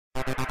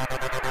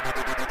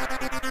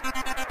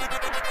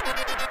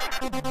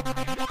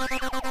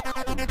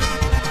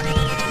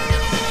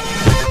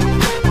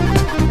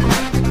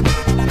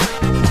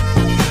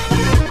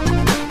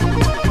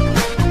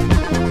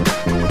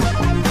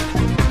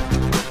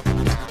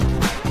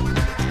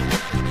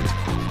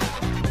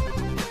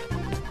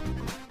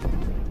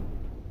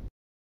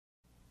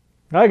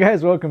Hi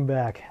guys, welcome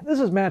back. This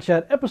is Matt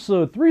Chat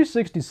episode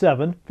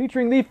 367,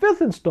 featuring the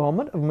 5th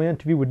installment of my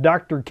interview with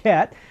Dr.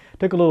 Cat.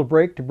 Took a little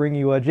break to bring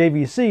you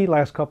JVC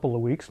last couple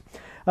of weeks.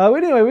 But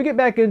anyway, we get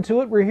back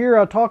into it. We're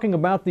here talking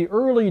about the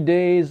early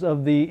days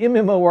of the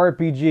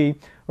MMORPG,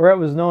 or it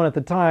was known at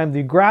the time,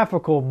 the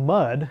graphical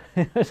mud.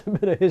 There's a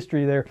bit of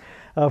history there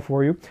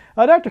for you.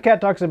 Dr.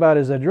 Cat talks about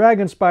his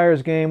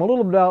DragonSpires game, a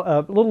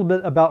little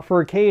bit about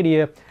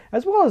Furcadia,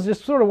 as well as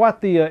just sort of what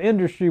the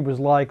industry was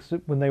like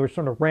when they were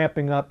sort of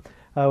ramping up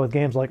with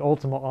games like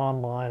Ultima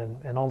Online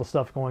and all the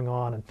stuff going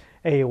on, and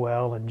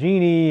AOL and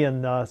Genie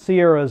and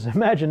Sierra's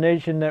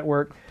Imagination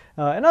Network.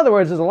 In other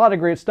words, there's a lot of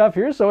great stuff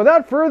here. So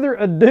without further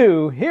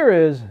ado, here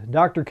is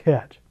Dr.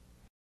 Cat.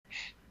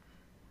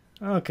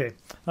 Okay.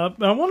 I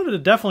wanted to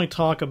definitely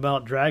talk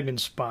about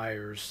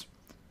DragonSpires.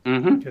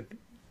 Mm-hmm.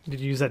 Did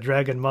you use that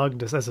dragon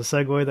mug as a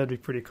segue? That'd be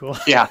pretty cool.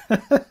 Yeah.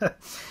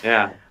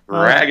 Yeah.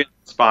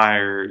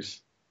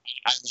 DragonSpires.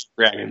 I love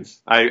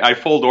dragons. I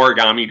fold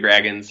origami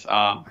dragons.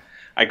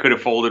 I could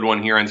have folded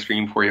one here on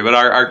stream for you, but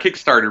our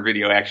Kickstarter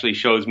video actually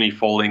shows me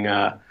folding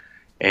a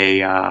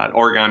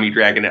origami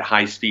dragon at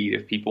high speed.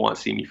 If people want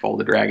to see me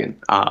fold a dragon,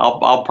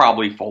 I'll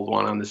probably fold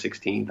one on the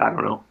 16th. I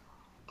don't know.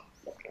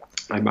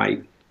 I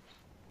might.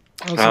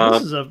 Oh, so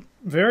this is a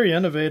very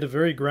innovative,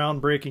 very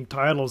groundbreaking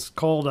title. It's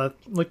called, I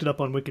looked it up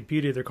on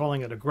Wikipedia, they're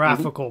calling it a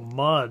graphical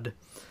mud.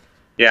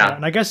 Yeah.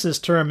 And I guess this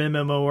term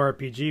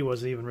MMORPG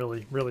wasn't even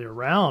really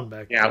around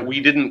back then. Yeah,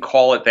 we didn't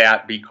call it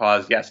that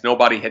because, yes,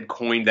 nobody had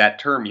coined that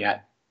term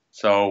yet.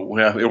 So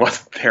it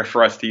wasn't there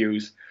for us to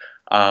use.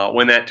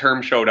 When that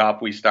term showed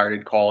up, we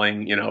started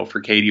calling,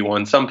 Furcadia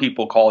one. Some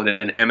people call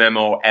it an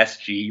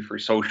MMOSG for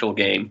social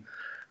game.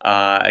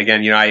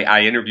 Again,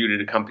 I interviewed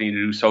at a company to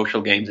do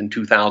social games in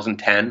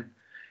 2010.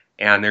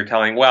 And they're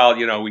telling, well,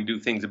 we do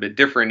things a bit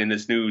different in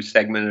this new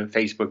segment of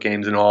Facebook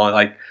games and all.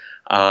 Like,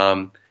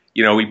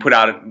 we put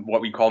out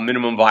what we call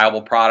minimum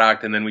viable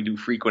product, and then we do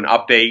frequent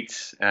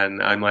updates.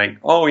 And I'm like,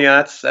 oh,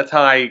 yeah, that's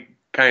how I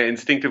kind of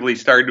instinctively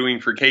started doing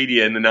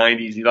Furcadia in the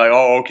 90s. He's like,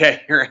 oh,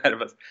 okay, you're ahead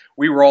of us.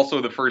 We were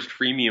also the first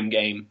freemium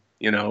game,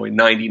 in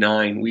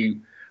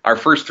 99. Our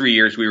first 3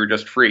 years, we were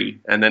just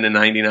free. And then in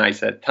 99, I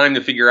said, time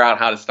to figure out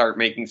how to start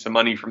making some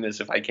money from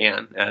this if I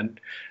can. And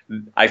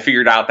I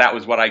figured out that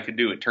was what I could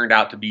do. It turned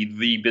out to be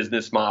the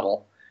business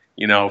model,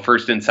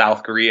 first in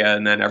South Korea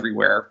and then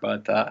everywhere.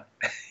 But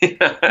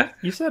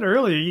you said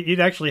earlier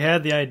you'd actually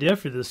had the idea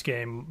for this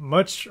game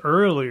much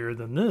earlier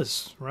than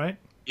this, right?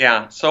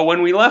 Yeah. So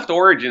when we left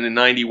Origin in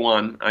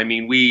 91, I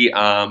mean, we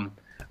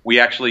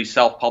actually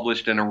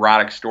self-published an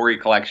erotic story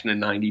collection in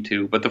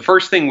 92. But the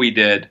first thing we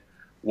did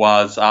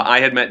was I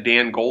had met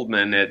Dan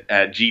Goldman at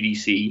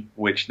GDC,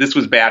 which this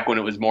was back when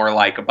it was more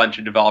like a bunch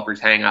of developers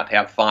hang out to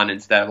have fun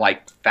instead of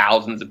like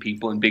thousands of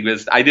people in big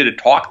business. I did a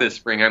talk this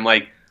spring. I'm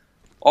like,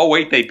 oh,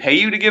 wait, they pay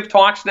you to give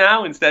talks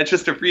now instead of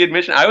just a free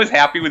admission? I was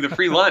happy with the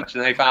free lunch,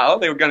 and I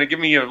found, they were going to give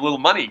me a little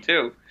money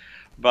too.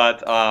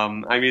 But, I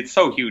mean, it's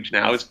so huge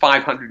now. It was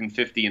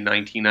 550 in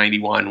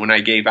 1991 when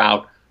I gave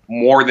out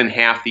more than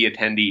half the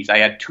attendees. I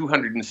had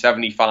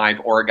 275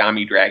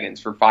 origami dragons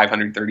for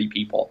 530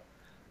 people.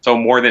 So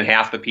more than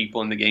half the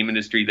people in the game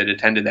industry that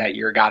attended that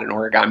year got an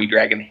origami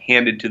dragon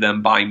handed to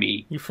them by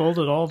me. You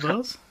folded all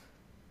those?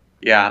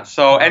 Yeah.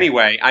 So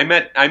anyway, I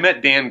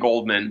met Dan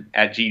Goldman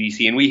at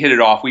GDC, and we hit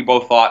it off. We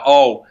both thought,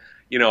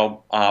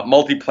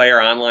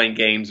 multiplayer online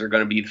games are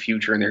going to be the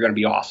future, and they're going to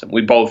be awesome.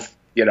 We both,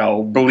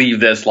 believe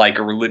this like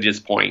a religious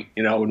point,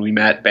 when we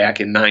met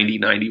back in 90,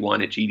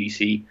 91 at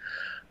GDC.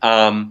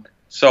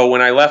 So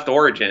when I left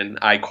Origin,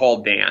 I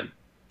called Dan,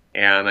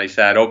 and I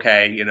said,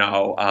 okay,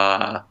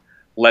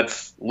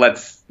 let's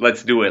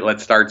do it.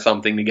 Let's start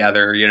something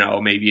together,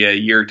 maybe a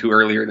year or two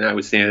earlier than I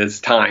was saying.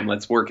 It's time.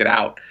 Let's work it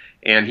out.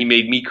 And he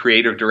made me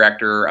creative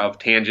director of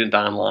Tangent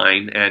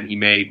Online, and he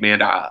made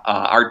Manda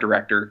art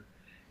director.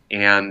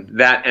 And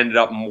that ended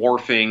up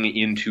morphing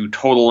into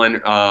Total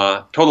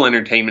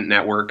Entertainment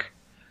Network.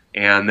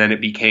 And then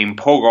it became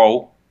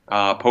Pogo,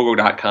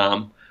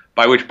 Pogo.com,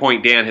 by which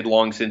point Dan had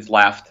long since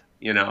left,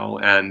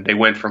 and they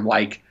went from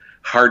like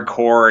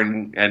hardcore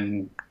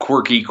and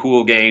quirky,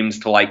 cool games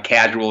to like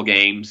casual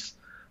games,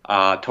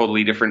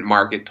 totally different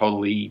market,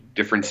 totally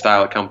different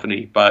style of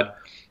company. But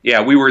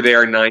yeah, we were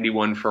there in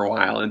 91 for a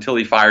while until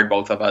he fired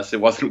both of us.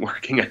 It wasn't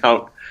working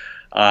out.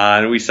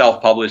 And we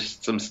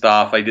self-published some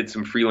stuff. I did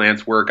some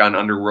freelance work on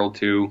Underworld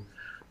 2.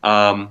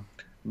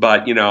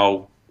 But,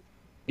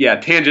 yeah,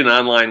 Tangent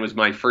Online was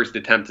my first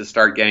attempt to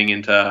start getting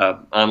into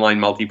online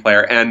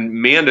multiplayer. And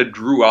Manda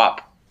drew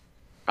up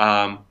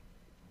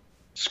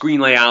screen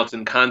layouts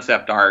and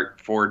concept art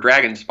for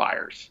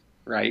DragonSpires,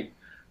 right?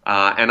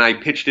 And I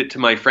pitched it to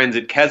my friends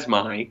at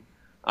Kesmai.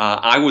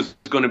 I was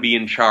going to be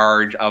in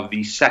charge of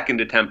the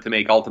second attempt to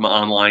make Ultima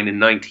Online in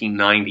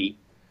 1990.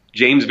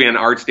 James Van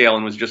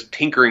Artsdalen was just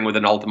tinkering with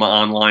an Ultima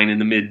Online in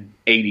the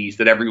mid-'80s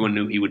that everyone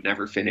knew he would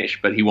never finish,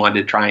 but he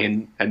wanted to try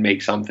and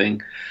make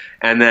something.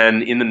 And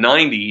then in the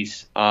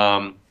 90s,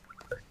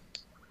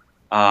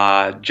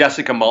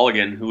 Jessica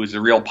Mulligan, who was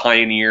a real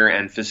pioneer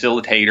and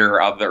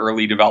facilitator of the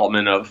early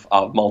development of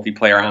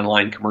multiplayer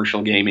online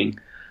commercial gaming,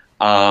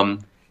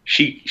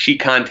 She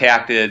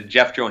contacted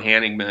Jeff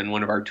Johanningman,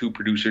 one of our 2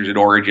 producers at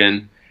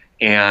Origin,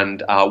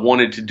 and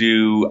wanted to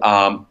do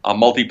a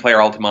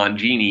multiplayer Ultima on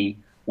Genie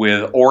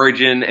with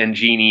Origin and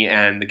Genie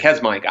and the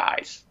Kesmai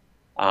guys.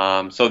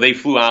 So they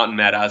flew out and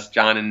met us.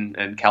 John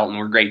and Kelton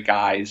were great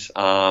guys.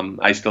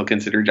 I still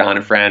consider John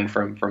a friend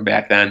from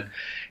back then.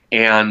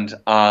 And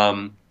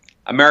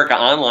America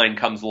Online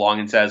comes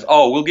along and says,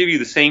 oh, we'll give you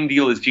the same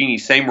deal as Genie,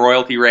 same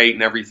royalty rate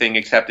and everything,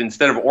 except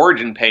instead of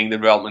Origin paying the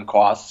development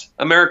costs,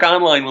 America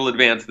Online will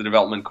advance the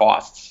development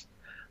costs.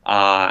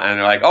 And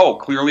they're like, oh,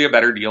 clearly a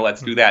better deal.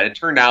 Let's do that. It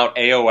turned out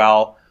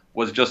AOL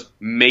was just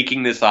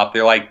making this up.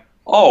 They're like,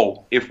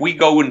 oh, if we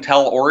go and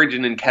tell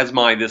Origin and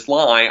Kesmai this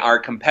lie, our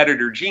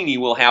competitor Genie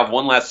will have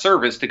one less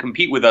service to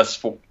compete with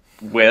us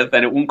with,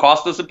 and it won't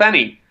cost us a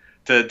penny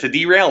to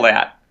derail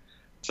that.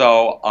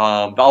 So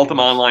the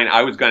Ultima Online,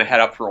 I was going to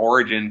head up for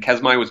Origin.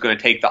 Kesmai was going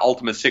to take the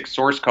Ultima 6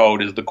 source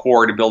code as the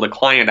core to build a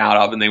client out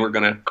of, and they were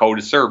going to code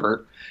a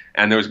server.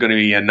 And there was going to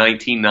be a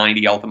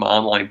 1990 Ultima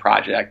Online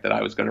project that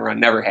I was going to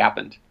run. Never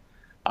happened,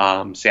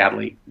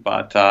 sadly.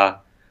 But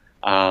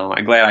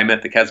I'm glad I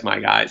met the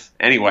Kesmai guys.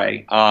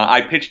 Anyway,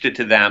 I pitched it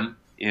to them.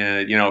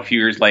 A few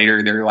years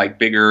later, they're like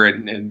bigger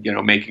and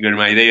making good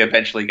money. They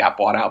eventually got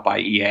bought out by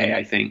EA,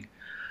 I think.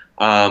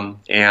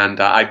 And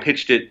I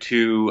pitched it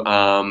to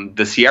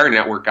the Sierra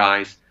Network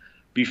guys.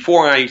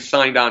 Before I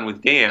signed on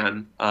with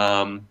Dan,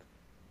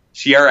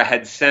 Sierra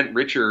had sent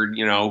Richard,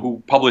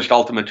 who published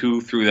Ultima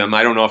 2 through them.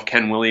 I don't know if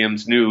Ken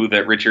Williams knew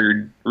that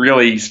Richard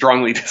really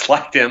strongly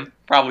disliked him,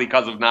 probably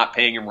because of not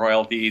paying him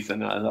royalties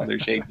and other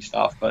shady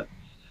stuff. But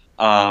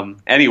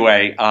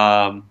anyway,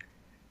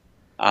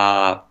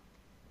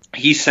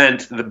 he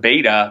sent the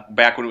beta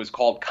back when it was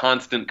called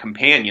Constant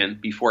Companion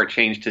before it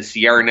changed to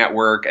Sierra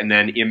Network and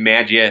then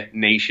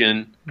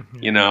Imagination,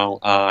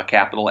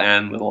 capital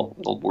N, little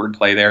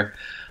wordplay there.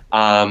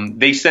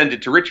 They sent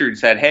it to Richard and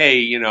said,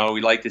 hey,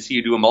 we'd like to see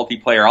you do a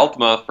multiplayer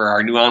Ultima for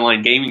our new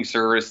online gaming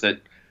service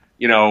that,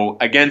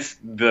 against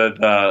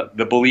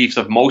the beliefs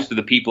of most of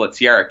the people at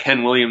Sierra.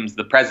 Ken Williams,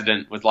 the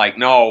president, was like,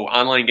 no,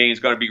 online gaming is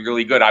going to be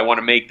really good. I want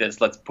to make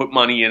this. Let's put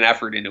money and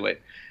effort into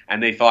it.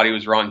 And they thought he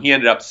was wrong. He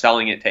ended up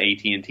selling it to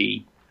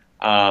AT&T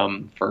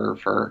for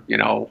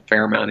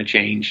fair amount of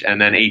change, and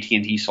then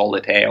AT&T sold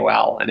it to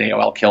AOL, and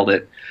AOL killed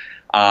it.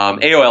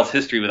 AOL's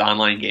history with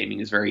online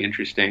gaming is very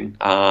interesting.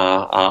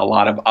 A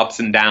lot of ups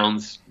and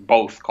downs,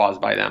 both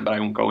caused by them, but I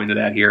won't go into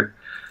that here.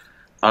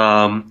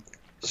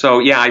 So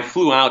yeah, I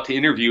flew out to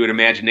interview at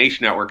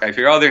Imagination Network. I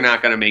figured, they're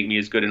not going to make me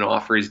as good an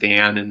offer as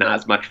Dan and not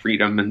as much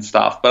freedom and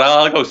stuff, but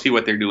I'll go see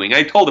what they're doing.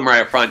 I told them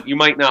right up front, you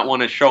might not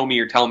want to show me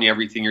or tell me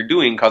everything you're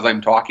doing because I'm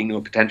talking to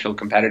a potential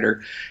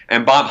competitor.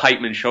 And Bob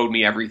Heitman showed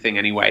me everything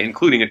anyway,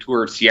 including a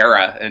tour of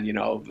Sierra. And,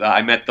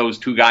 I met those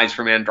 2 guys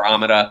from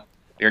Andromeda.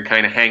 They were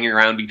kind of hanging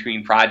around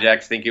between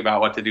projects, thinking about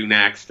what to do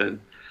next. And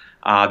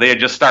they had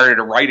just started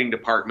a writing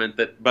department,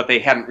 but they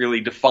hadn't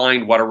really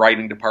defined what a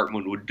writing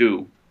department would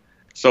do.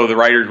 So the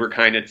writers were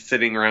kind of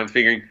sitting around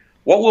figuring,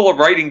 what will a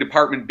writing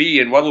department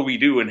be and what will we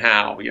do and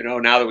how,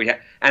 now that we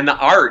have. And the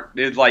art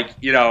is like,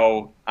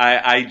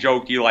 I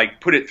joked, you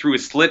like put it through a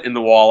slit in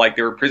the wall like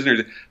they were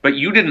prisoners. But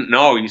you didn't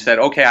know. You said,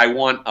 okay, I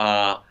want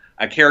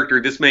a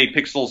character this many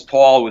pixels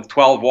tall with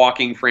 12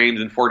 walking frames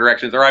in 4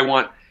 directions. Or I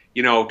want,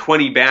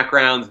 20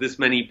 backgrounds, this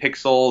many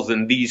pixels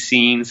and these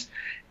scenes.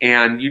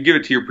 And you give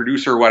it to your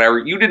producer or whatever.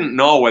 You didn't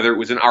know whether it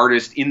was an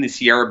artist in the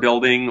Sierra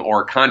building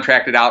or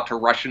contracted out to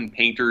Russian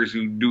painters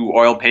who do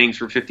oil paintings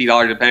for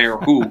 $50 a painting or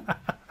who.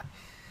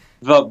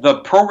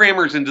 The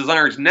programmers and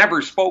designers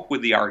never spoke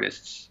with the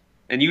artists.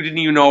 And you didn't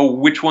even know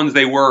which ones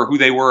they were, who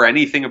they were,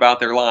 anything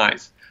about their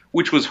lives,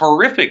 which was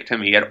horrific to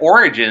me. At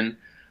Origin,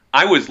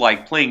 I was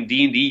like playing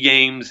D&D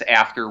games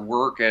after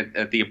work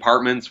at the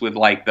apartments with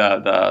like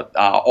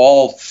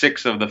all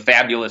 6 of the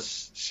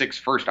fabulous 6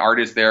 first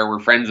artists there were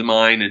friends of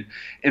mine, and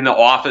in the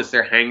office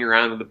they're hanging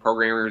around with the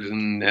programmers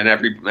and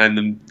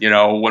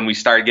when we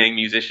started getting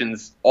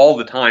musicians all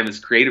the time, this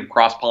creative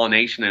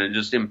cross-pollination, and it's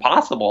just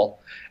impossible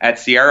at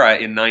Sierra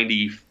in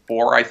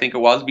 '94, I think it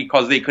was,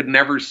 because they could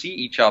never see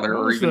each other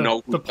or even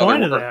know who the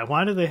point of that.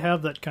 Why do they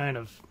have that kind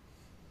of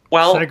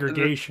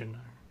segregation?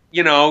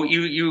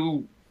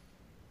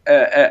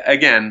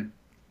 Again,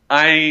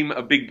 I'm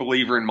a big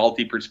believer in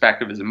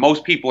multi-perspectivism.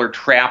 Most people are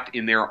trapped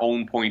in their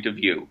own point of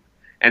view,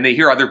 and they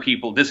hear other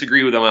people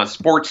disagree with them on a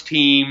sports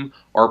team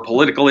or a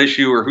political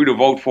issue or who to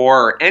vote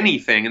for or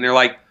anything, and they're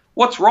like,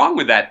 what's wrong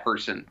with that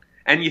person?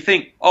 And you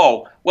think,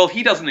 oh, well,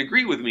 he doesn't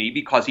agree with me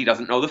because he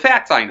doesn't know the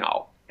facts I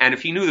know. And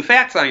if he knew the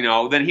facts I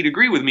know, then he'd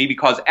agree with me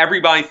because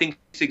everybody thinks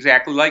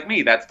exactly like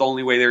me. That's the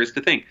only way there is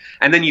to think.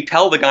 And then you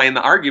tell the guy in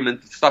the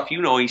argument the stuff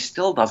he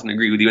still doesn't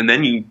agree with you, and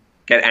then you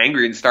get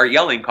angry and start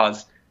yelling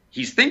because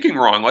he's thinking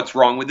wrong. What's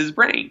wrong with his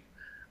brain?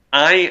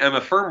 I am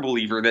a firm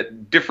believer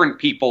that different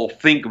people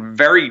think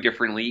very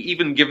differently,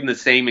 even given the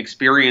same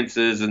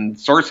experiences and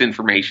source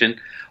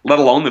information, let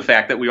alone the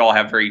fact that we all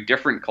have very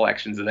different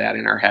collections of that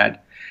in our head.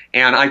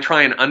 And I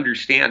try and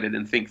understand it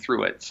and think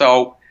through it.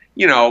 So,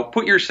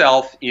 put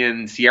yourself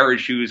in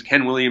Sierra's shoes,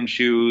 Ken Williams'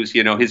 shoes,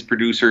 his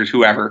producers,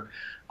 whoever.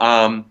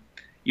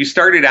 you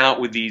started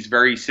out with these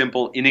very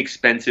simple,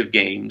 inexpensive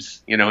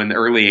games, in the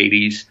early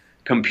 80s.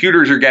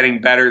 Computers are getting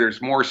better.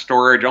 There's more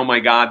storage. Oh my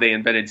God, they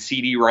invented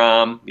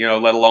CD-ROM,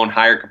 let alone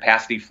higher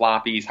capacity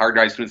floppies, hard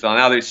drives. So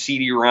now there's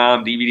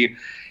CD-ROM, DVD.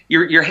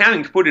 You're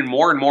having to put in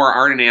more and more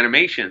art and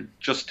animation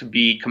just to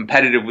be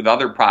competitive with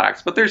other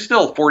products. But there's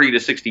still $40 to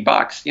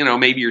 $60.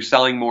 Maybe you're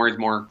selling more as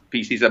more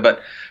PCs,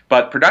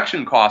 but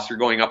production costs are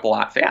going up a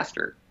lot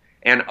faster.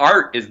 And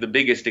art is the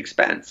biggest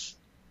expense.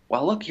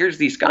 Well, look, here's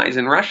these guys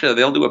in Russia.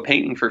 They'll do a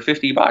painting for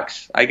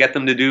 $50. I get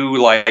them to do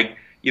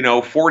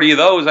 40 of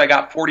those. I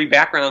got 40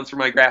 backgrounds for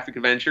my graphic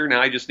adventure. Now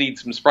I just need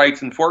some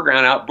sprites and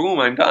foreground out. Boom,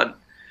 I'm done.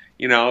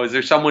 Is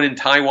there someone in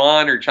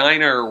Taiwan or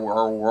China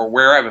or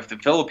wherever, the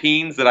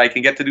Philippines, that I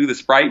can get to do the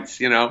sprites?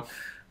 And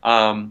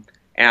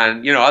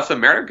us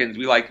Americans,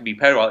 we like to be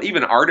paid well.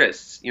 Even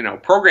artists,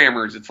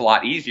 programmers, it's a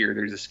lot easier.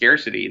 There's a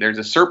scarcity. There's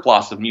a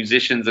surplus of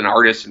musicians and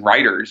artists and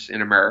writers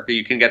in America.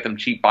 You can get them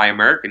cheap by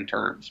American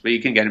terms, but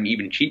you can get them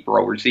even cheaper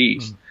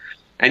overseas.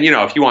 And,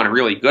 if you want a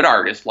really good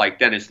artist like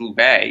Dennis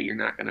Loubet, you're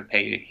not going to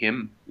pay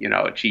him,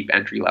 a cheap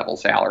entry-level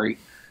salary.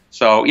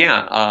 So,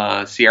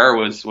 Sierra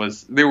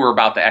was they were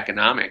about the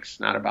economics,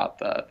 not about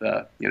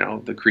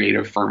the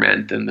creative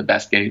ferment and the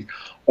best games.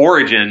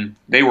 Origin,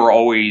 they were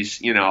always,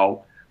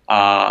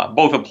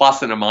 both a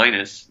plus and a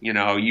minus.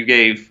 You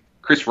gave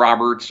Chris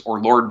Roberts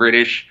or Lord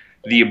British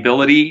the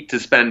ability to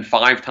spend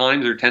 5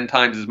 times or 10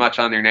 times as much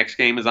on their next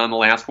game as on the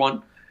last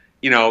one.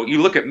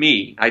 You look at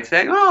me, I'd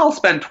say, oh, I'll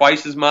spend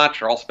twice as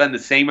much, or I'll spend the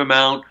same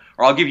amount,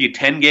 or I'll give you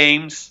 10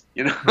 games,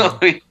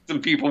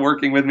 some people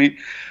working with me.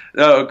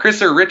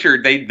 Chris or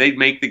Richard, they'd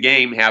make the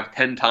game have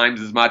 10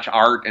 times as much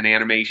art and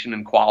animation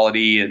and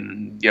quality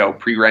and,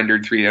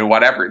 pre-rendered 3D,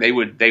 whatever. They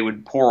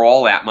would pour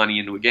all that money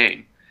into a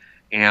game.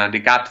 And it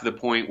got to the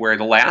point where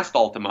the last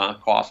Ultima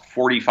cost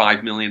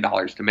 $45 million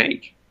to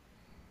make.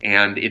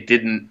 And it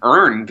didn't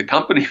earn the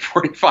company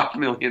 $45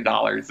 million.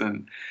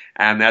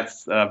 And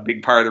that's a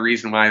big part of the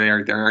reason why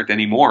there aren't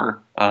any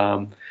more.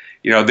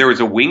 There was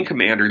a wing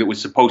commander that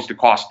was supposed to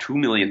cost $2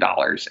 million,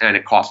 and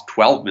it cost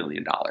 $12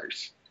 million.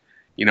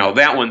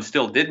 That one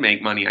still did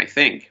make money, I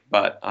think,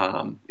 but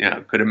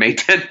could have made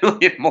 10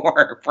 million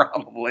more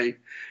probably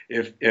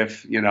if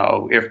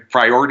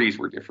priorities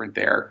were different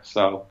there.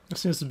 So there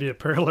seems to be a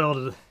parallel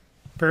to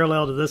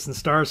this in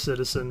Star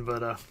Citizen,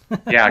 but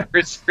yeah,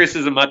 Chris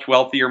is a much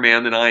wealthier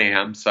man than I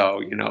am, so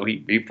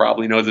he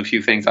probably knows a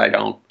few things I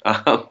don't.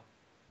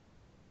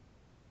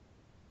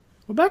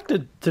 Well, back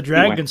to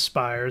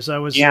DragonSpires, I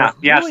was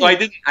really... So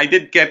I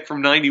did get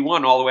from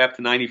 91 all the way up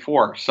to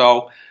 94.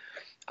 So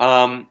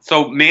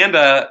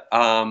Manda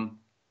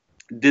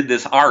did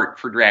this art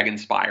for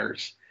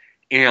DragonSpires,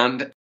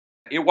 and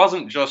it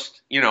wasn't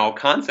just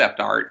concept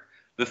art.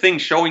 The thing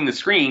showing the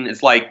screen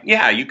is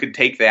you could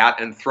take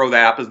that and throw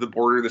that up as the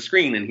border of the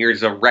screen, and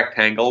here's a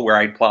rectangle where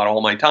I'd plot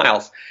all my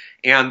tiles.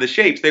 And the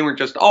shapes, they weren't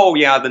just,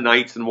 the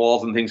knights and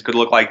walls and things could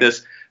look like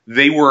this.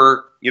 They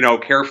were,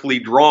 carefully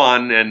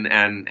drawn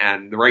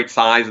and the right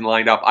size and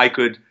lined up. I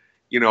could,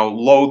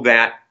 load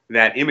that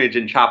image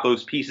and chop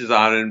those pieces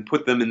out and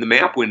put them in the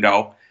map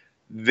window.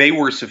 They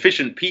were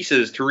sufficient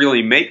pieces to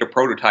really make a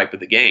prototype of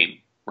the game,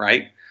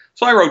 right?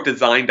 So I wrote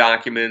design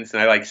documents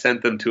and I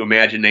sent them to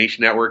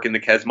Imagination Network and the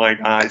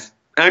Kesmai guys.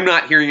 I'm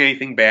not hearing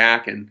anything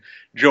back. And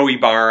Joe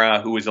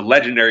Ibarra, who was a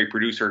legendary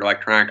producer at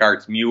Electronic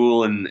Arts,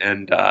 Mule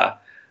and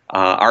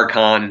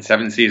Archon and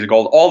Seven Seas of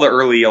Gold, all the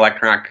early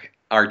Electronic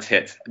Arts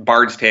hits.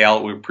 Bard's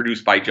Tale were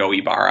produced by Joe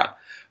Ibarra.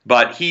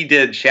 But he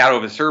did Shadow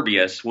of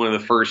Acerbius, one of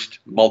the first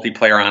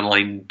multiplayer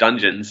online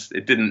dungeons.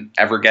 It didn't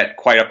ever get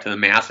quite up to the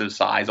massive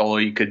size, although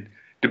you could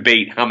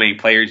debate how many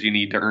players you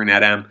need to earn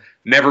that M.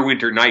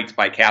 Neverwinter Nights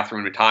by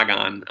Catherine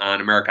Matagon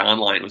on America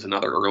Online was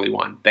another early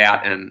one.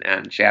 That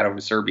and Shadow of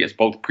Acerbius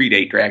both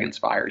predate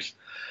DragonSpires.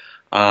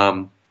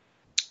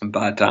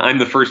 But I'm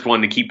the first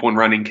one to keep one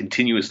running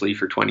continuously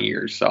for 20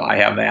 years, so I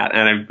have that.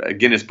 And I'm a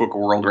Guinness Book of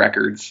World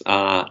Records,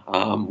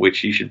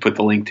 which you should put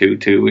the link to,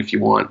 too, if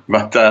you want.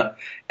 But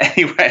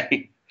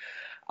anyway,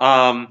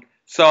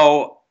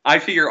 so I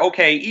figure,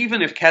 okay,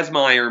 even if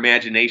Kesmai or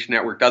Imagination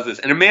Network does this,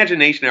 and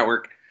Imagination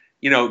Network,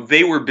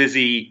 they were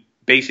busy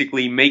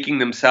basically making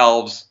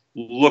themselves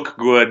look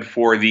good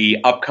for the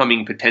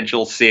upcoming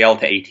potential sale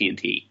to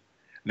AT&T.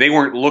 They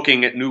weren't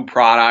looking at new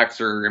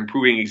products or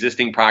improving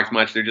existing products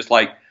much. They're just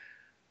like,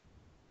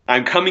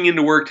 I'm coming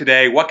into work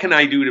today. What can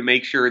I do to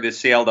make sure this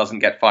sale doesn't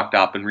get fucked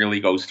up and really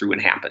goes through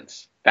and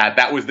happens?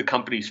 That was the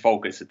company's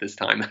focus at this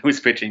time. I was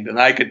pitching to,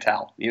 I could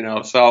tell,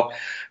 So,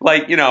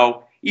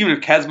 even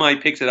if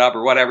Kesmai picks it up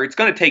or whatever, it's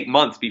going to take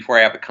months before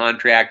I have the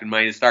contract and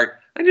money to start.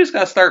 I just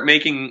got to start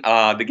making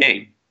the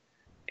game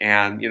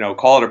and,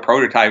 call it a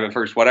prototype at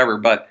first, whatever.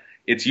 But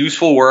it's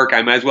useful work.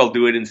 I might as well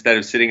do it instead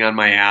of sitting on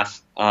my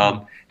ass.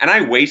 And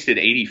I wasted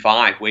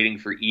 85 waiting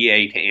for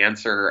EA to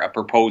answer a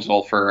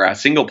proposal for a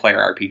single-player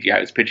RPG I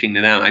was pitching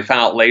to them. I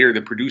found out later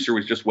the producer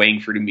was just waiting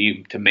for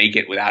me to make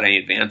it without any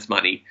advance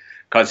money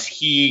because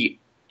he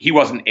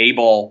wasn't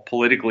able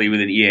politically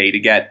within EA to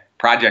get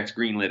projects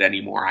greenlit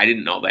anymore. I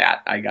didn't know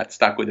that. I got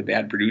stuck with a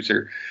bad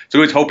producer. So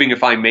I was hoping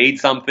if I made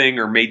something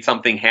or made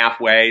something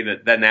halfway,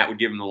 that would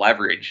give them the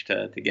leverage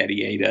to get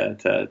EA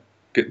to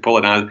pull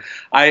it on.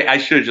 I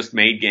should have just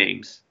made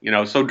games,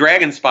 So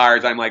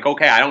DragonSpires, I'm like,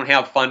 okay, I don't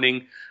have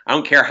funding. I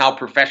don't care how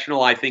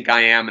professional I think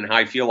I am and how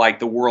I feel like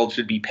the world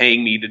should be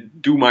paying me to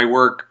do my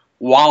work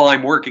while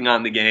I'm working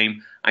on the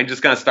game. I'm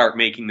just going to start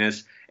making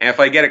this. And if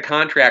I get a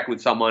contract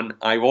with someone,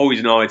 I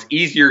always know it's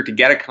easier to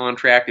get a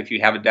contract if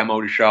you have a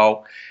demo to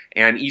show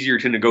and easier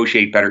to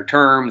negotiate better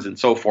terms and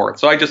so forth.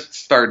 So I just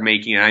started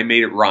making it. I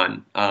made it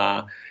run.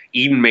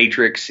 Eden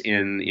Matrix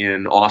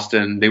in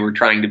Austin, they were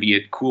trying to be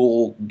a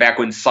cool, back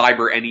when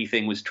cyber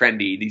anything was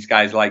trendy. These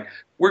guys like,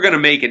 we're going to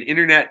make an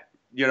internet,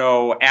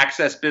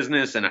 access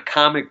business and a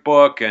comic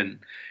book and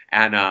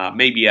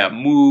maybe a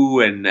moo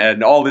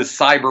and all this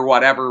cyber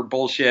whatever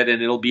bullshit,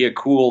 and it'll be a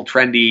cool,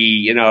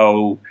 trendy,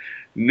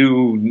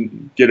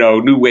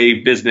 new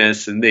wave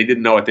business. And they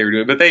didn't know what they were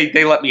doing, but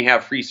they let me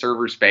have free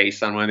server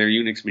space on one of their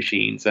Unix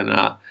machines, and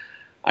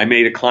I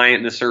made a client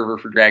and a server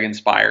for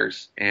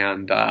DragonSpires,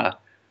 and I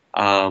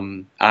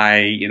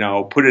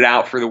put it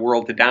out for the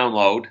world to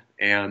download,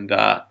 and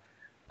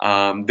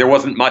there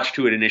wasn't much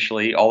to it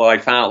initially, although I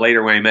found out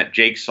later when I met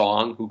Jake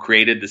Song, who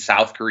created the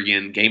South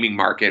Korean gaming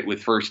market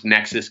with first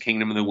Nexus,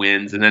 Kingdom of the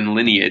Winds, and then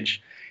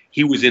Lineage.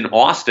 He was in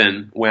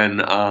Austin when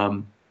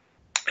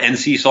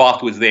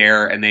NCSoft was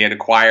there, and they had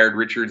acquired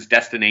Richard's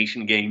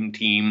Destination game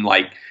team,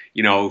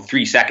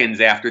 3 seconds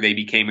after they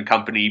became a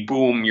company.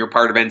 Boom, you're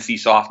part of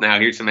NCSoft now.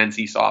 Here's some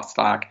NCSoft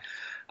stock.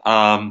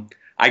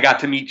 I got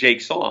to meet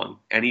Jake Song,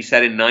 and he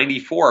said in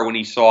 '94 when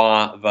he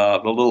saw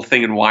the little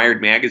thing in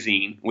Wired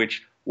magazine,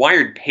 which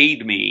Wired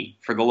paid me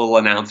for the little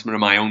announcement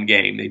of my own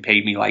game. They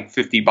paid me like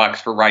 $50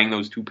 for writing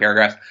those 2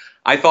 paragraphs.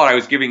 I thought I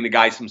was giving the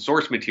guy some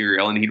source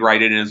material and he'd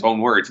write it in his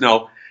own words.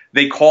 No,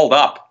 they called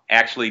up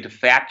actually to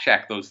fact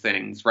check those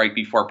things right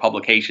before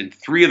publication.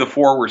 3 of the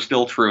 4 were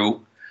still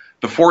true.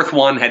 The 4th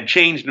one had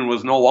changed and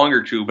was no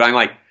longer true. But I'm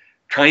like,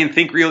 try and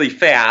think really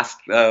fast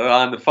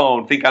on the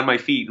phone, think on my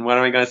feet. And what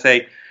am I going to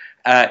say?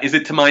 Is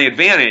it to my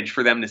advantage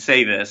for them to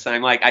say this? And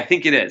I'm like, I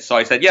think it is. So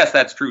I said, yes,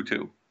 that's true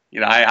too.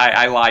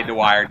 I lied to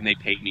Wired and they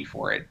paid me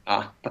for it.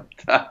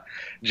 But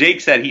Jake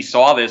said he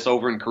saw this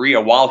over in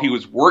Korea while he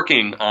was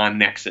working on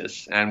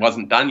Nexus and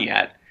wasn't done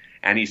yet.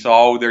 And he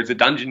saw, there's a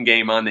dungeon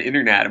game on the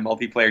internet, a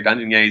multiplayer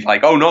dungeon game. He's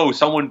like, oh no,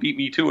 someone beat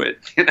me to it.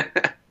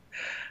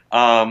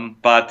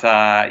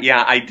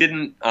 I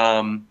didn't.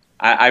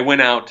 I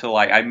went out to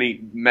I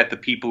met the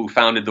people who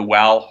founded the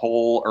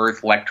Whole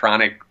Earth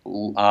Electronic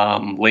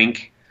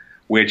Link,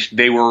 which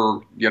they were,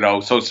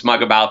 so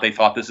smug about. They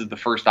thought this is the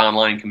first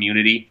online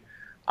community.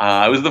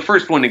 It was the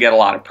first one to get a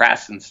lot of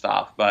press and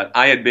stuff, but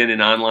I had been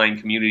in online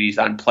communities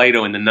on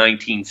Plato in the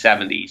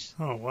 1970s.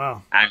 Oh,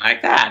 wow. I'm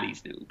like,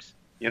 these noobs.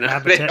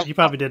 Habitat, you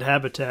probably did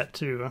Habitat,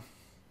 too.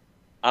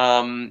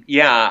 I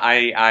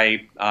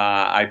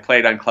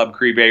played on Club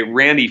Caribe.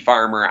 Randy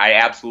Farmer, I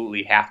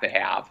absolutely have to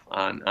have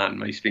on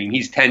my stream.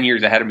 He's 10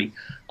 years ahead of me.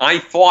 I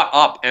thought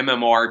up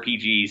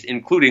MMORPGs,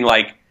 including,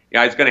 I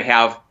was going to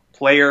have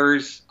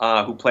players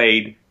who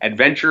played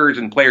adventures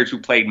and players who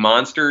played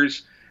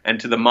monsters. And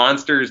to the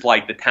monsters,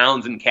 the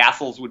towns and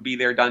castles would be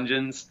their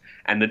dungeons,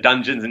 and the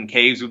dungeons and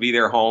caves would be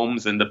their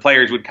homes, and the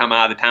players would come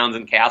out of the towns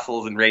and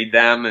castles and raid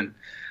them. And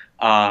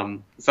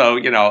so,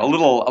 a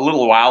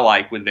little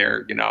WoW-like with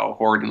their,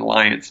 Horde and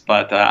Alliance.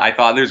 But I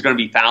thought there's going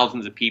to be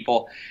thousands of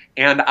people.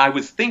 And I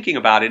was thinking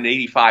about it in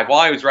 '85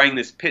 while I was writing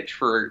this pitch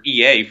for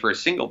EA for a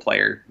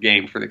single-player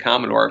game for the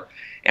Commodore.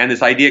 And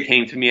this idea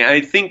came to me. And I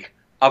think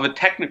of a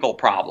technical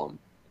problem.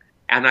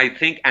 And I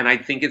think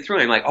it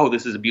through. I'm like, oh,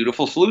 this is a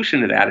beautiful solution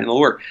to that, and it'll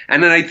work.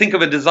 And then I think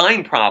of a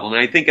design problem, and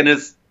I think, a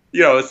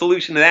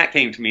solution to that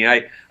came to me.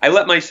 I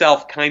let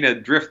myself kind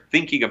of drift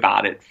thinking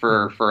about it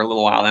for a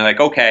little while. And I'm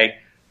like, okay,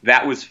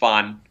 that was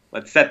fun.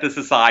 Let's set this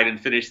aside and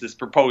finish this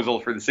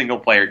proposal for the single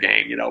player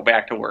game.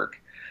 Back to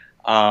work.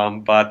 I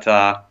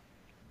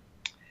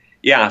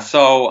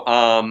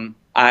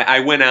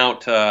went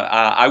out.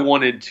 I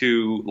wanted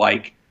to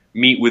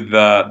meet with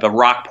the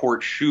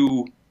Rockport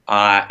Shoe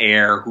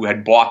heir who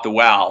had bought the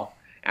well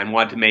and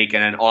wanted to make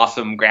an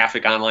awesome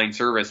graphic online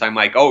service. I'm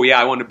like, oh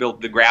yeah, I want to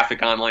build the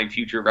graphic online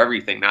future of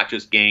everything, not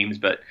just games,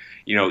 but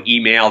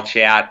email,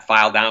 chat,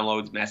 file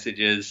downloads,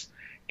 messages.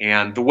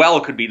 And the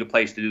well could be the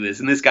place to do this.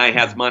 And this guy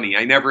has money.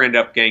 I never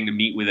ended up getting to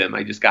meet with him.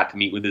 I just got to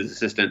meet with his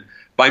assistant.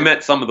 But I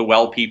met some of the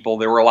well people.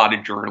 There were a lot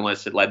of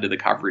journalists that led to the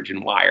coverage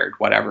in Wired,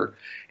 whatever.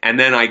 And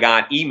then I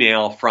got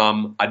email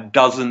from a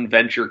dozen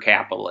venture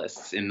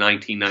capitalists in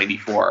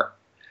 1994.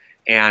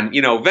 And,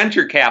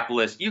 venture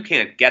capitalists, you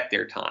can't get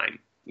their time.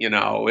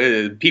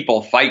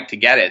 People fight to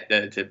get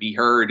it, to be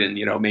heard, and,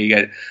 maybe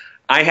get it.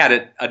 I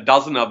had a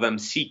dozen of them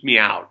seek me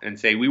out and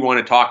say, we want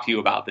to talk to you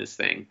about this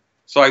thing.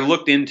 So I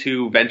looked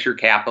into venture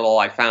capital.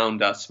 I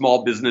found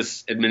Small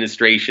Business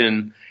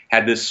Administration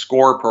had this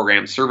SCORE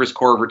program, Service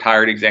Corps of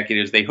Retired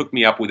Executives. They hooked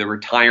me up with a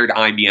retired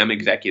IBM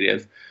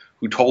executive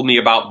who told me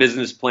about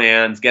business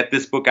plans, get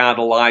this book out of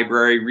the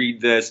library,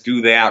 read this,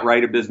 do that,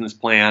 write a business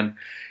plan.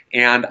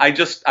 And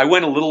I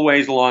went a little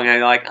ways along.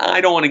 And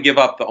I don't want to give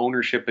up the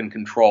ownership and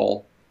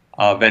control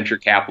of venture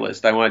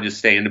capitalist. I want to just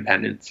stay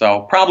independent.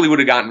 So probably would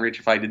have gotten rich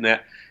if I did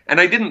that. And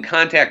I didn't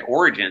contact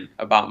Origin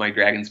about my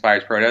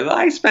DragonSpires prototype.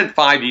 I spent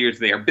 5 years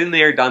there, been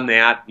there, done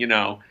that,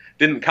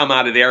 didn't come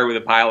out of there with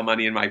a pile of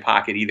money in my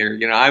pocket either.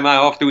 I'm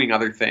off doing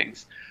other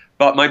things.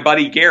 But my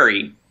buddy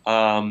Gary,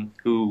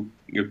 who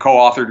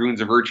co-authored Runes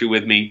of Virtue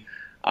with me,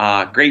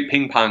 great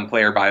ping pong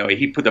player, by the way.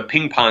 He put the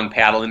ping pong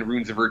paddle in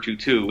Runes of Virtue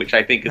 2, which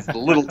I think is a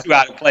little too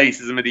out of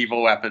place as a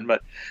medieval weapon.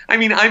 But, I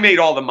mean, I made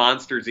all the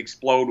monsters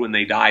explode when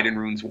they died in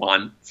Runes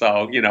 1.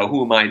 So,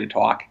 who am I to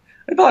talk?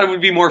 I thought it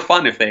would be more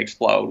fun if they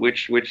explode,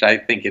 which I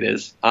think it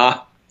is.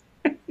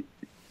 Doesn't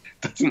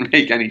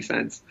make any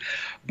sense.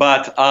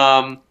 But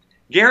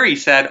Gary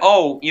said,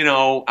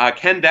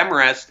 Ken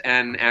Demarest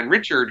and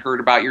Richard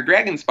heard about your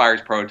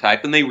DragonSpires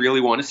prototype, and they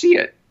really want to see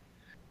it.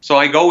 So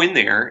I go in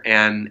there,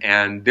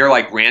 and they're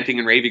like ranting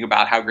and raving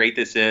about how great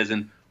this is,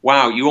 and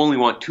wow, you only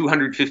want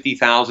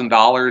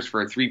 $250,000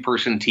 for a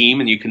 3-person team,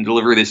 and you can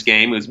deliver this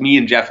game. It was me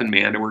and Jeff and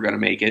Amanda were going to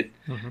make it.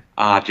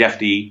 Mm-hmm. Jeff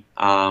D,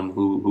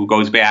 who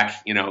goes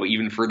back,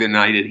 even further than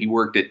I did. He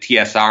worked at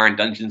TSR and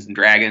Dungeons and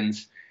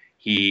Dragons.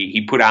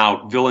 He put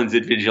out Villains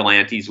at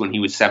Vigilantes when he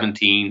was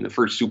 17, the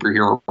first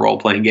superhero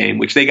role-playing game,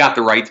 which they got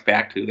the rights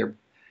back to. They're,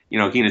 he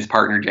and his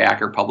partner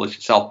Jack are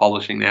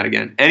self-publishing that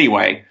again.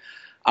 Anyway.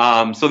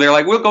 So they're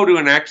like, we'll go to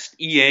an next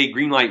EA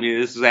greenlight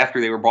meeting. This is after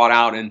they were bought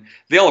out, and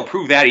they'll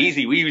approve that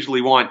easy. We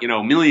usually want,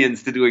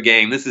 millions to do a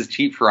game. This is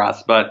cheap for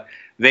us. But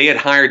they had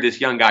hired this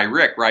young guy,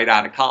 Rick, right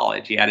out of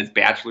college. He had his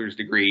bachelor's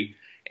degree.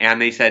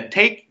 And they said,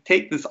 take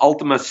this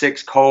Ultima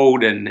 6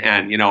 code and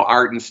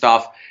art and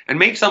stuff, and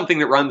make something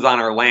that runs on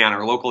our LAN,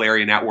 our local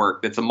area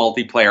network, that's a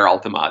multiplayer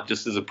Ultima,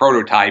 just as a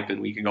prototype,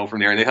 and we can go from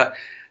there. And they thought,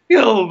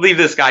 leave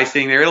this guy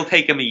sitting there. It'll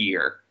take him a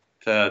year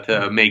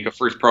to make a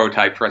first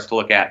prototype for us to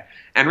look at.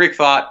 And Rick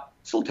thought,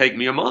 this will take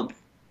me a month.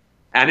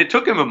 And it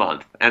took him a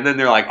month. And then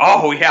they're like,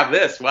 oh, we have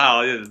this.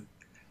 Well,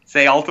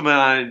 say Ultima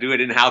and do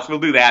it in-house. We'll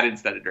do that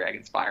instead of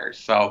DragonSpires.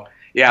 So,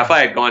 yeah, if I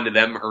had gone to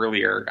them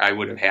earlier, I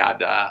would have had,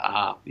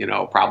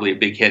 probably a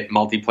big hit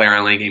multiplayer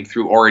online game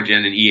through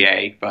Origin and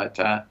EA. But,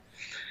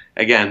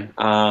 again,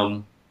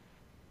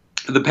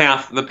 the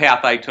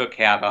path I took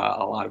had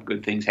a lot of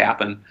good things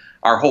happen.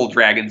 Our whole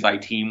Dragon's Eye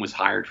team was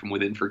hired from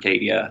within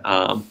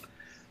Furcadia.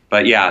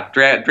 But yeah,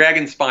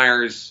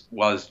 DragonSpires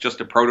was just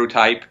a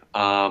prototype,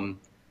 and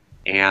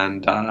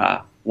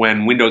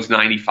when Windows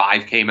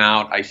 95 came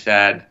out, I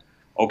said,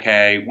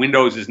 okay,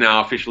 Windows is now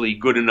officially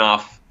good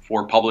enough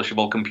for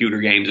publishable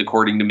computer games,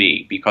 according to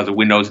me, because of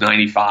Windows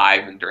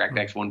 95 and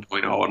DirectX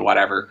 1.0 and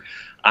whatever.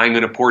 I'm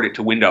going to port it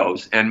to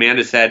Windows. And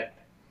Amanda said,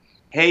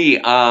 hey,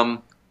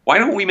 why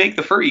don't we make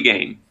the furry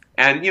game?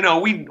 And,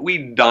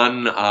 we'd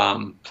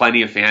done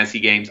plenty of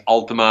fantasy games.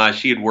 Ultima,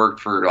 she had worked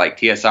for, like,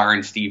 TSR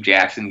and Steve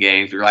Jackson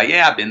games. We were like,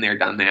 yeah, been there,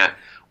 done that.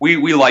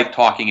 We like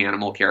talking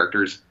animal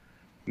characters.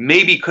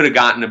 Maybe could have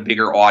gotten a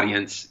bigger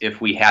audience if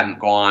we hadn't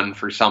gone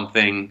for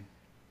something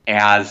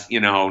as,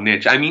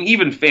 niche. I mean,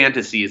 even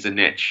fantasy is a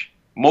niche.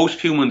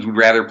 Most humans would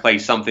rather play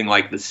something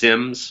like The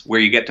Sims, where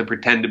you get to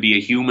pretend to be a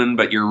human,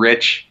 but you're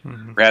rich,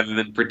 rather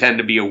than pretend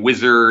to be a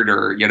wizard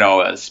or,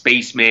 a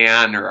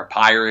spaceman or a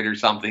pirate or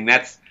something.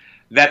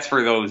 That's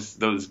for those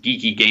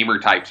geeky gamer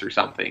types or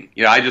something.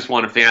 I just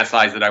want to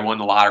fantasize that I won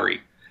the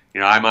lottery.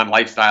 I'm on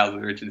Lifestyles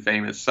of the Rich and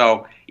Famous.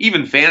 So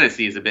even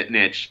fantasy is a bit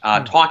niche.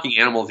 Talking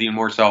animals even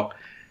more so.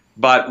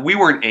 But we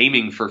weren't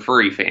aiming for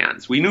furry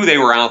fans. We knew they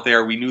were out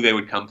there. We knew they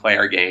would come play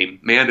our game.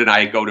 Amanda and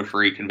I go to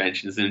furry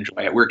conventions and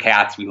enjoy it. We're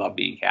cats. We love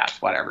being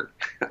cats, whatever.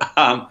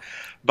 But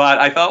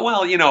I thought,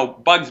 well,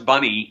 Bugs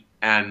Bunny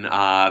and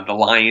The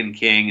Lion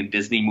King and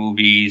Disney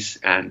movies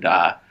and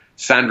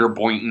Sandra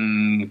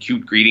Boynton,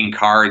 cute greeting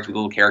cards with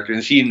little characters.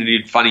 And she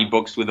did funny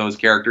books with those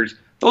characters.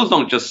 Those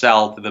don't just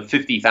sell to the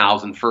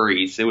 50,000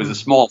 furries. It was a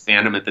small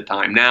fandom at the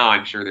time. Now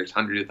I'm sure there's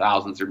hundreds of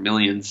thousands or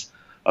millions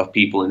of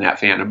people in that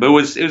fandom. But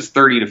it was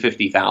 30 to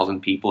 50,000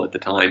 people at the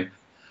time.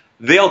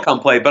 They'll come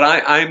play, but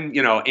I'm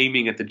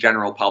aiming at the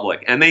general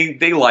public. And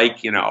they like,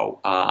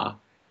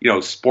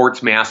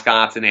 sports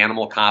mascots and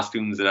animal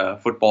costumes at a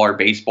football or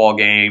baseball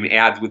game,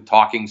 ads with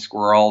talking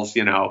squirrels,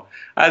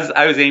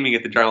 I was aiming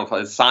at the general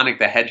public. Sonic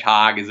the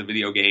Hedgehog is a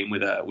video game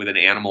with an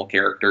animal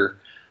character.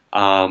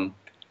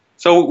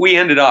 So we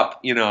ended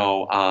up,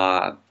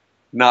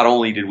 not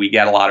only did we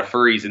get a lot of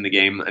furries in the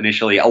game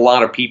initially, a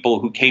lot of people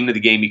who came to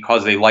the game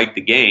because they liked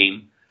the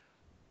game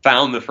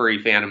found the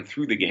furry fandom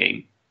through the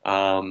game.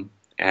 And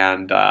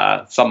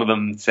some of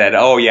them said,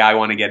 oh, yeah, I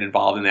want to get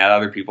involved in that.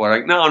 Other people are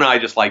like, no, I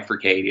just like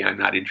Furcadia. I'm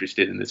not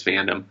interested in this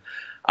fandom.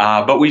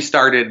 But we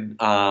started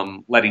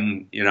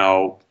letting,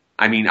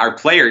 our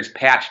players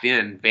patched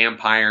in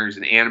vampires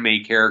and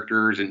anime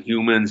characters and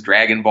humans,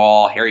 Dragon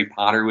Ball, Harry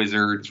Potter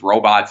wizards,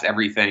 robots,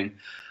 everything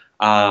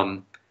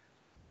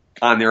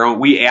on their own.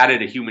 We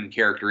added a human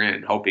character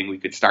in, hoping we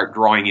could start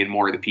drawing in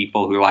more of the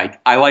people who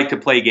I like to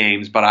play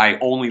games, but I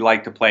only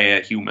like to play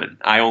a human.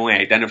 I only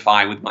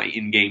identify with my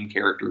in-game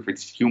character if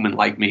it's human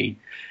like me.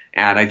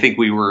 And I think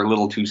we were a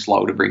little too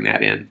slow to bring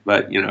that in.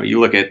 But, you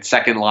look at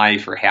Second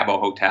Life or Habbo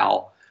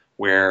Hotel,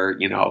 where,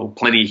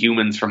 plenty of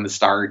humans from the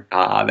start,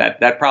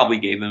 that probably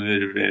gave them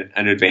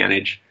an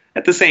advantage.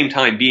 At the same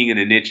time, being in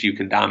a niche you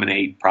can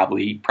dominate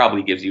probably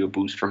gives you a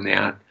boost from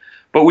that.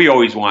 But we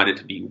always wanted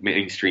to be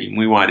mainstream.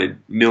 We wanted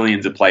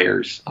millions of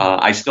players.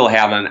 I still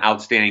have an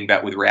outstanding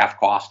bet with Raph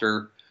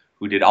Koster,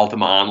 who did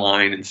Ultima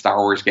Online and Star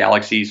Wars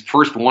Galaxies.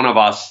 First one of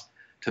us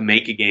to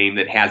make a game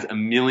that has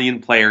 1 million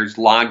players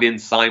logged in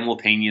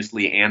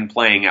simultaneously and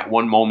playing at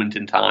one moment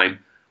in time.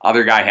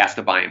 Other guy has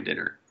to buy him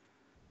dinner.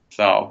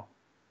 So,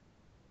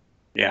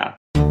 yeah.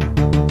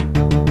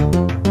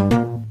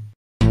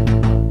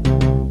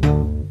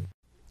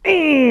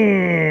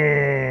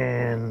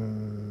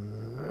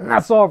 And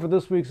that's all for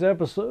this week's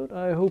episode.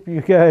 I hope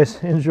you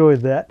guys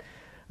enjoyed that.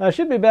 I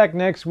should be back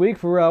next week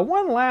for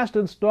one last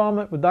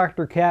installment with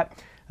Dr.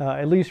 Cat,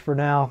 at least for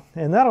now.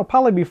 And that'll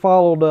probably be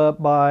followed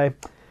up by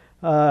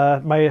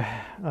my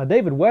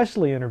David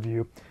Wesley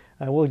interview.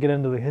 We'll get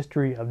into the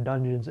history of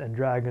Dungeons &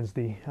 Dragons,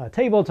 the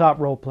tabletop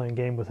role-playing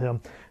game with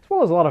him, as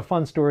well as a lot of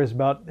fun stories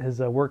about his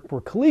work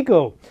for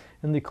Coleco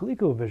and the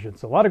ColecoVision.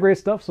 So a lot of great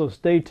stuff, so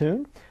stay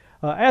tuned.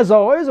 As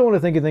always, I want to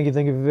thank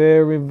you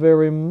very,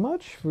 very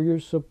much for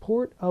your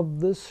support of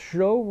this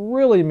show.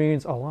 Really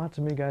means a lot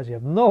to me, guys. You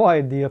have no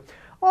idea.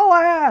 All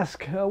I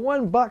ask,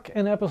 $1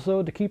 an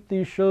episode to keep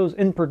these shows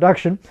in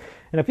production.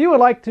 And if you would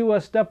like to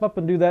step up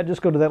and do that,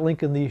 just go to that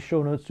link in the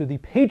show notes to the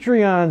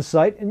Patreon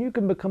site, and you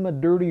can become a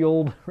dirty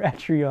old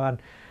Ratreon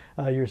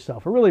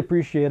yourself. I really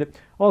appreciate it.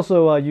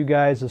 Also, you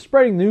guys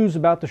spreading news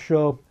about the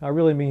show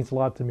really means a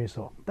lot to me,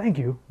 so thank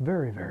you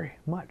very, very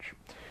much.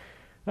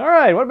 All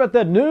right, what about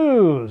that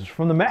news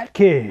from the Matt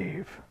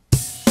Cave?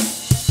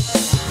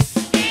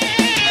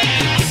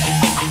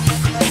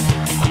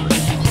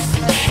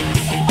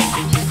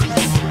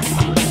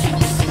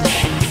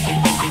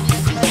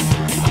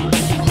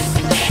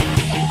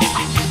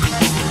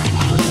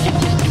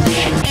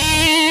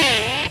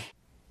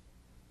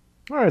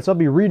 Alright, so I'll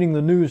be reading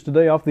the news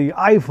today off the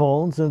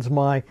iPhone since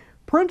my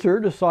printer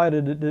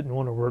decided it didn't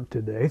want to work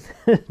today.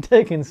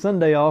 Taking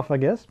Sunday off, I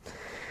guess.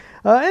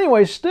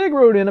 Anyway, Stig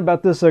wrote in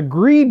about this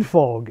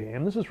Greedfall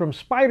game. This is from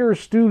Spider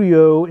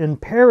Studio in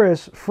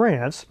Paris,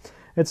 France.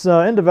 It's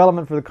in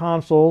development for the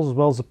consoles as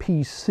well as the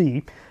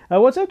PC.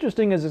 What's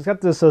interesting is it's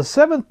got this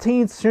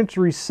 17th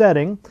century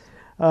setting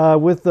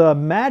with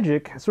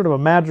magic, sort of a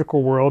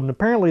magical world, and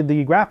apparently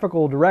the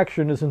graphical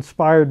direction is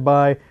inspired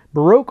by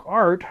Baroque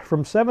art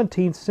from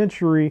 17th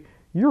century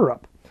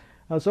Europe.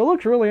 So it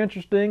looks really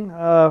interesting.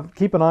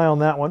 Keep an eye on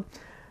that one.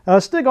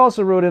 Stig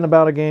also wrote in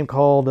about a game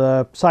called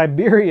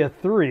Siberia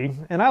 3,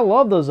 and I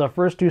love those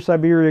first two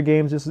Siberia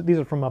games. These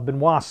are from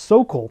Benoit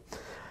Sokol.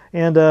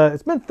 And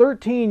it's been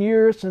 13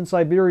 years since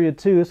Siberia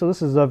 2, so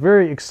this is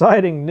very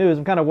exciting news.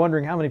 I'm kind of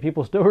wondering how many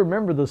people still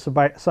remember the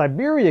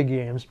Siberia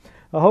games.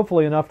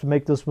 Hopefully enough to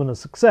make this one a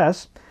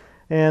success.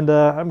 And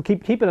I'm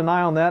keeping an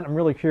eye on that. I'm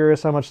really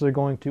curious how much they're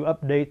going to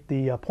update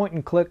the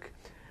point-and-click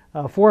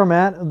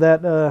format of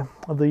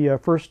the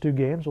first two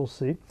games. We'll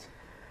see.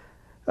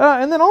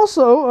 And then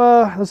also,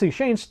 let's see,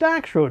 Shane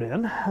Stacks wrote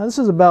in. This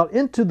is about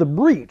Into the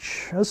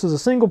Breach. This is a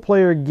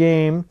single-player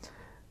game.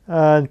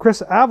 And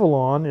Chris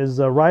Avalon is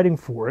writing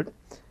for it.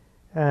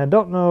 And I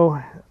don't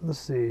know, let's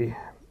see.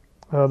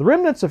 The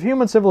remnants of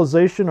human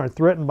civilization are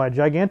threatened by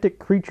gigantic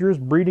creatures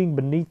breeding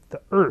beneath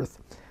the earth.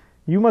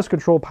 You must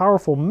control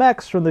powerful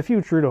mechs from the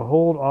future to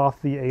hold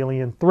off the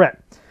alien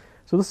threat.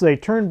 So this is a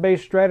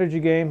turn-based strategy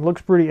game.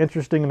 Looks pretty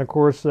interesting, and of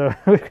course,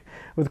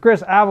 with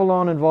Chris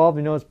Avalon involved,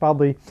 you know it's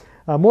probably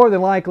more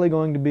than likely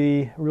going to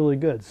be really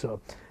good. So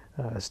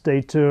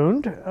stay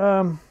tuned.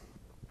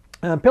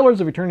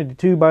 Pillars of Eternity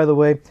 2, by the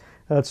way,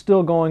 it's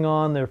still going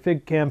on. Their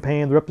FIG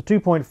campaign, they're up to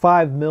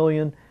 2.5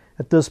 million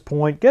at this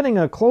point,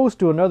 getting close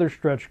to another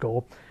stretch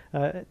goal.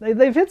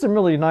 They've hit some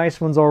really nice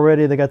ones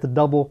already. They got the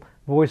double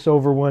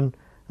voiceover one.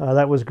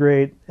 That was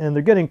great. And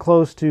they're getting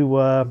close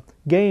to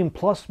Game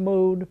Plus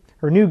mode,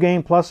 or New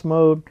Game Plus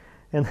mode.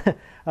 And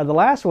the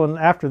last one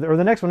after, or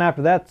the next one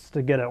after that's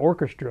to get an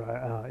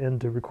orchestra in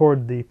to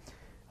record the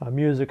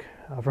music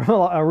from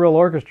a real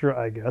orchestra,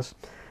 I guess.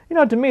 You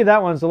know, to me,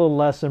 that one's a little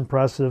less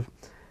impressive.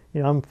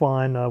 You know, I'm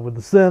fine with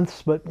the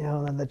synths, but, you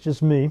know, that's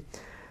just me.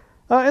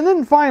 And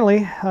then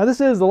finally,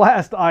 this is the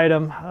last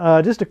item.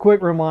 Just a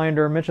quick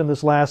reminder, I mentioned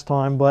this last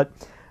time, but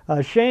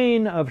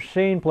Shane of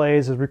Shane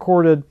Plays has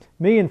recorded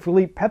me and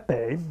Philippe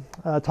Pepe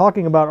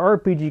talking about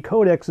RPG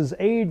Codex's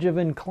Age of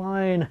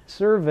Incline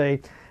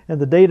survey and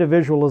the data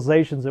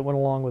visualizations that went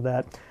along with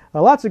that.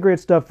 Lots of great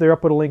stuff there. I'll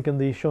put a link in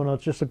the show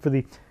notes. Just look for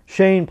the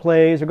Shane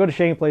Plays, or go to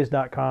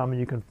shaneplays.com and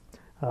you can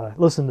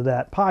listen to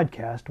that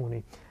podcast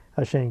when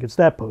Shane gets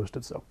that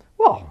posted. So,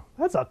 well,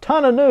 that's a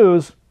ton of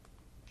news.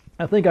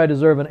 I think I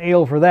deserve an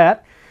ale for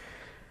that.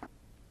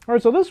 All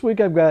right, so this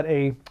week I've got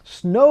a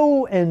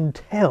Snow and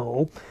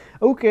Tell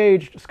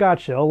oak-aged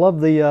Scotch ale.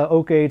 Love the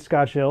oak-aged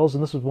Scotch ales,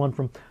 and this is one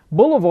from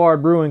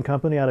Boulevard Brewing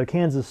Company out of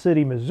Kansas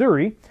City,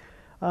 Missouri.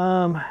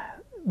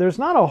 There's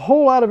not a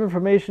whole lot of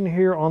information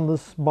here on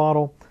this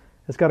bottle.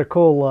 It's got a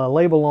cool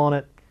label on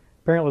it.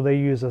 Apparently they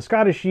use a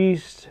Scottish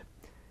yeast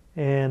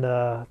and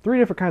 3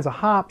 different kinds of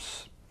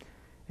hops,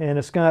 and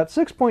it's got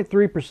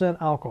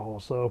 6.3% alcohol.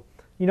 So,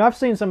 you know, I've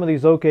seen some of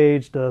these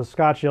oak-aged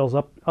Scotch ales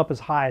up as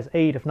high as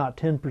 8, if not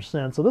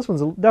 10%. So this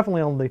one's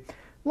definitely on the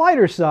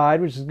lighter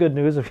side, which is good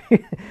news if you,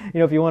 you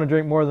know, if you want to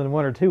drink more than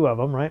 1 or 2 of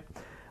them, right?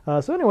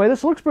 So anyway,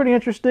 this looks pretty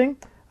interesting.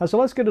 So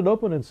let's get it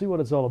open and see what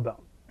it's all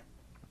about.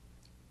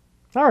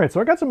 All right,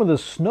 so I got some of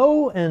this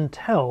Snow and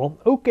Tell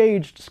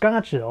oak-aged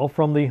Scotch ale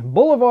from the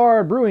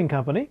Boulevard Brewing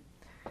Company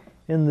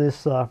in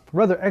this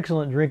rather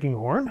excellent drinking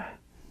horn.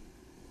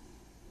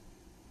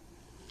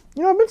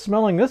 You know, I've been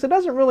smelling this. It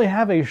doesn't really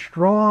have a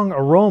strong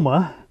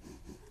aroma.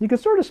 You can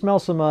sort of smell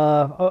some,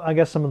 I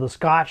guess, some of the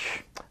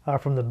Scotch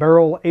from the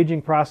barrel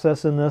aging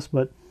process in this,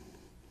 but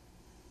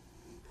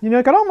you know,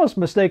 I could almost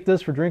mistake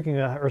this for drinking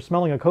or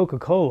smelling a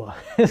Coca-Cola.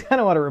 It's kind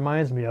of what it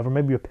reminds me of, or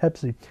maybe a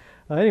Pepsi.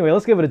 Anyway,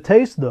 let's give it a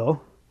taste,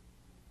 though.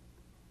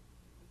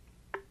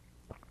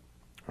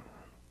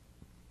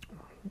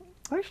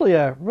 Actually,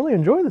 I really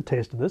enjoy the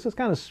taste of this. It's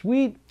kind of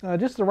sweet,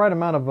 just the right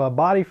amount of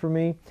body for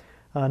me.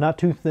 Not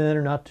too thin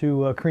or not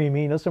too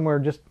creamy. You know, somewhere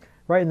just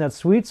right in that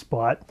sweet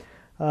spot.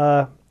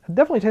 It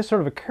definitely tastes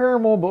sort of a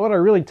caramel, but what I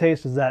really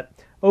taste is that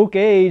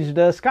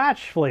oak-aged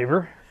Scotch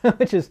flavor,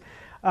 which is,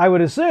 I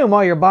would assume,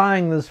 why you're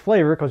buying this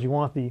flavor, because you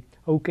want the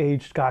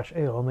oak-aged Scotch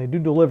ale, and they do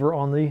deliver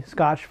on the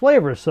Scotch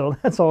flavor, so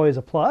that's always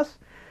a plus.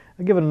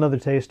 I'll give it another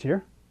taste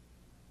here.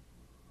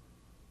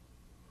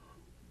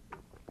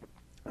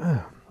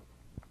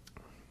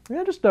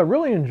 Yeah, just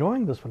really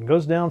enjoying this one.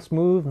 Goes down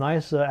smooth,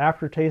 nice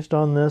aftertaste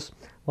on this.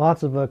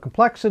 Lots of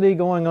complexity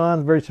going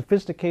on, very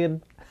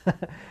sophisticated,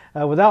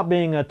 without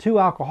being too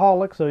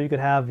alcoholic. So you could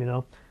have, you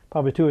know,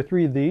 probably 2 or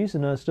 3 of these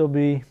and still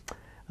be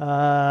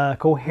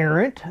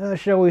coherent,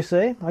 shall we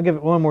say. I'll give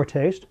it one more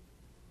taste.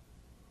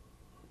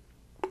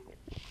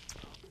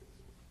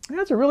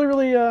 Yeah, it's a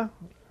really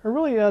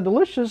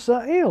delicious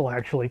ale,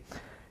 actually.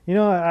 You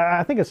know,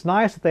 I think it's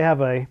nice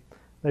that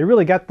they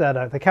really got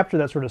that, they capture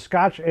that sort of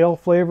Scotch ale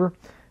flavor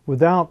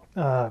without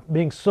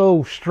being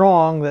so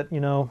strong that, you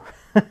know,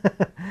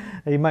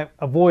 you might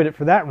avoid it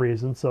for that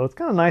reason. So it's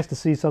kind of nice to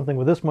see something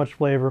with this much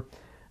flavor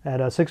at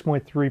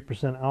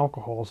 6.3%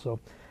 alcohol. So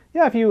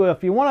yeah, if you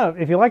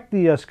like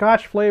the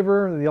Scotch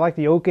flavor, you like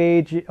the oak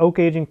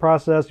aging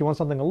process, you want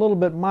something a little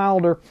bit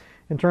milder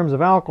in terms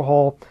of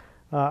alcohol,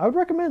 I would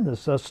recommend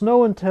this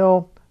Snow and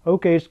Tell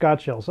oak-aged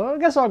Scotch ale. So I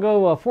guess I'll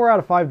go 4 out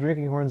of 5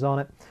 drinking horns on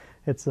it.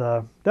 It's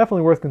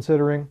definitely worth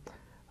considering,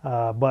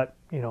 but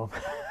you know,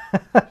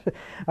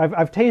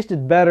 I've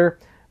tasted better,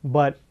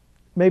 but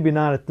maybe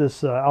not at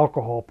this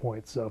alcohol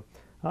point. So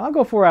I'll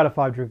go 4 out of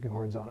 5 drinking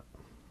horns on it.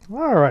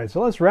 All right,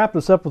 so let's wrap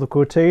this up with a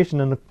quotation.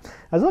 And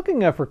I was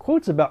looking for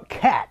quotes about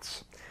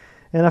cats,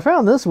 and I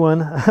found this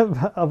one.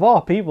 Of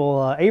all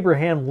people,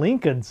 Abraham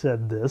Lincoln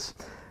said this,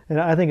 and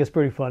I think it's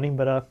pretty funny.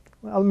 But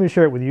let me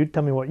share it with you.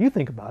 Tell me what you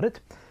think about it.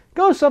 It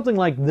goes something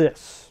like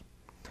this: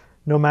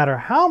 no matter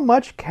how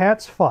much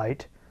cats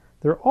fight,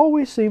 there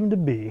always seem to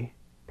be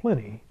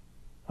plenty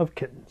of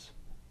kittens.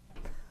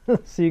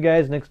 See you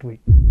guys next week.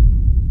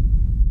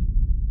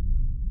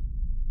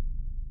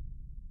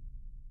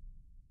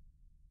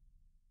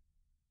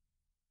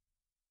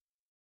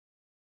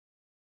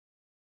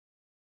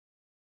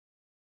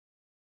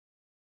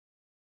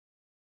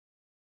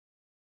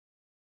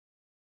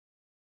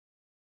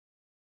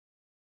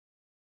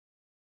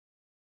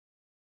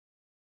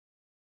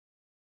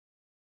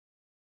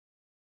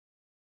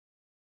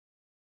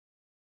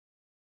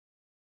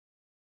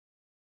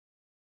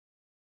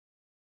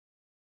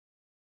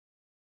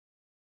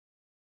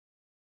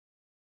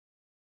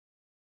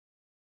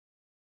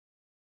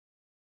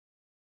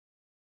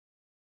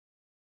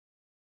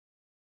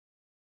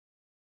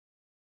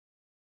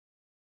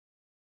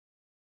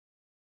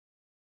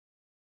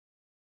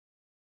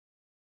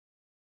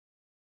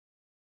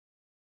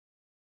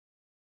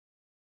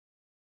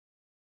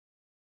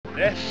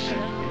 This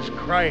is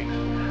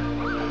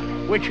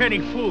crime, which any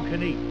fool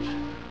can eat,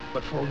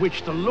 but for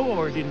which the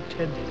Lord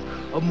intended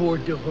a more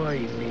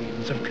divine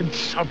means of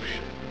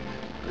consumption.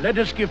 Let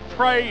us give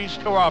praise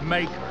to our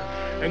Maker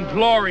and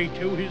glory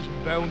to his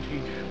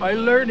bounty by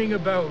learning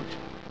about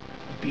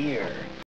beer.